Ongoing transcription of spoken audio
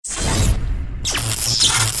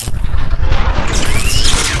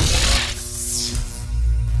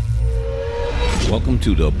Welcome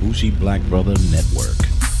to the Bougie Black Brother Network.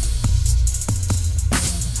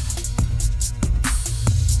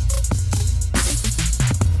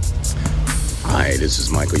 Hi, this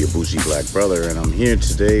is Michael, your Bougie Black Brother, and I'm here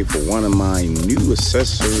today for one of my new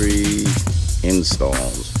accessory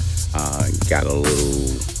installs. Got a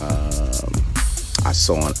little, I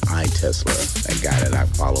saw on iTesla, a guy that I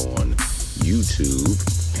follow on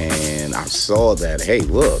YouTube, and I saw that, hey,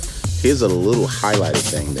 look, here's a little highlighted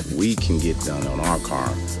thing that we can get done on our car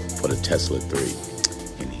for the Tesla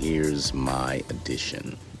 3. And here's my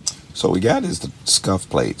addition. So we got is the scuff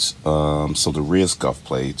plates. So the rear scuff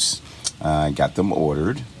plates, I got them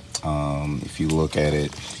ordered. If you look at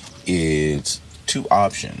it, it's two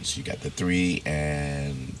options. You got the 3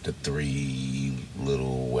 and the 3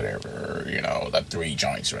 little whatever, the 3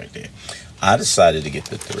 joints right there. I decided to get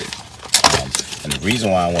the 3. And the reason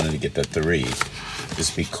why I wanted to get the 3 is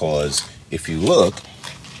because if you look,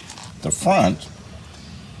 the front,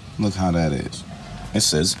 look how that is. It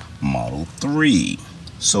says Model 3.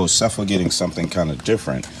 So except for getting something kind of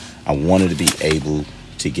different, I wanted to be able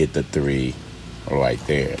to get the 3 right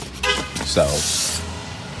there. So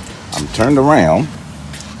I'm turned around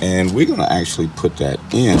and we're gonna actually put that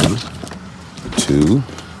in to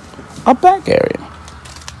our back area.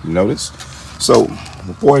 You notice? So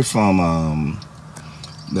the boy from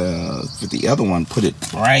the other one put it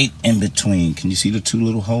right in between. Can you see the 2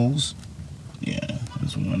 little holes? Yeah,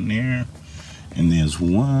 there's one there and there's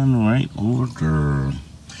one right over there.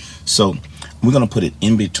 So we're gonna put it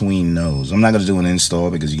in between those. I'm not gonna do an install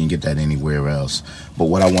because you can get that anywhere else, but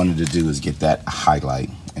what I wanted to do is get that highlight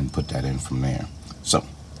and put that in from there. So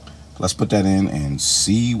let's put that in and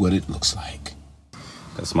see what it looks like.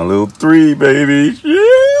 That's my little 3, baby.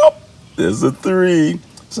 Yep, there's a 3.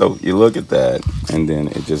 So you look at that, and then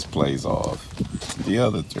it just plays off the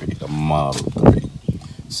other 3, the Model 3.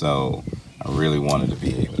 So I really wanted to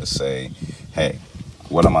be able to say, hey,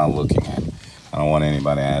 what am I looking at? I don't want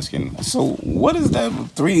anybody asking, so what is that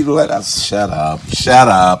 3 letters? Shut up.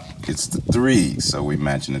 It's the 3. So we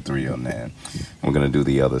matching the 3 on there. We're going to do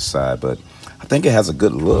the other side, but I think it has a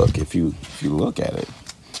good look. If you look at it,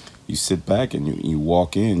 you sit back and you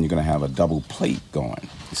walk in, you're going to have a double plate going.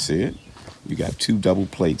 You see it? You got 2 double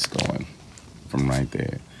plates going from right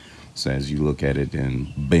there. So as you look at it,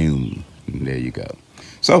 then boom, and there you go.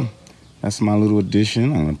 So that's my little addition.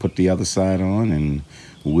 I'm going to put the other side on and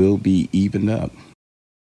we'll be evened up.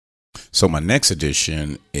 So my next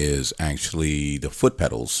addition is actually the foot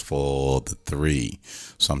pedals for the 3.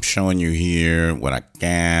 So I'm showing you here what I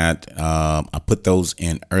got. I put those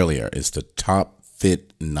in earlier. It's the Top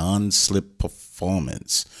Fit Non-Slip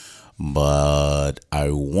Performance. But I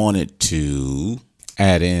wanted to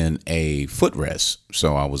add in a footrest,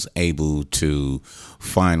 so I was able to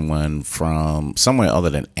find one from somewhere other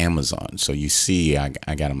than Amazon. So you see, I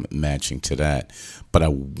got them matching to that. But I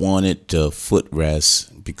wanted the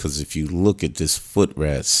footrest because if you look at this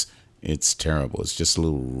footrest, it's terrible. It's just a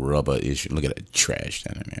little rubber issue. Look at that trash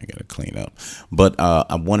down there. I gotta clean up. But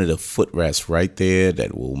I wanted a footrest right there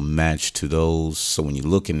that will match to those. So when you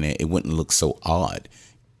look in there, it wouldn't look so odd.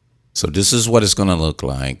 So this is what it's going to look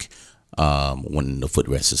like when the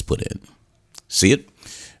footrest is put in. See it?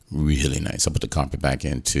 Really nice. I put the carpet back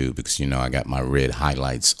in too because, I got my red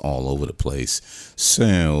highlights all over the place.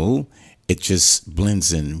 So it just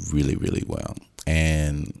blends in really, really well.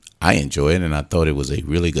 And I enjoy it and I thought it was a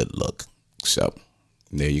really good look. So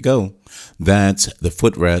there you go. That's the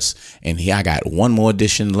footrest. And here I got one more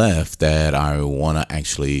addition left that I want to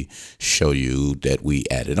actually show you that we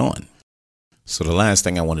added on. So the last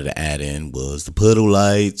thing I wanted to add in was the puddle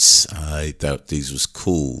lights. I thought these was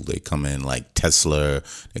cool. They come in like Tesla.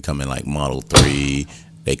 They come in like Model 3.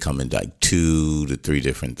 They come in like 2 to 3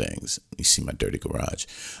 different things. You see my dirty garage.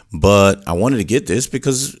 But I wanted to get this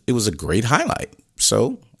because it was a great highlight.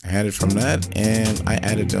 So I had it from that and I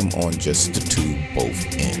added them on just the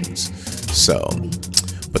both ends. So,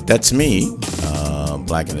 but that's me,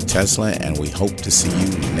 Black in the Tesla, and we hope to see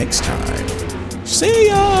you next time. See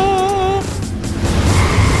ya!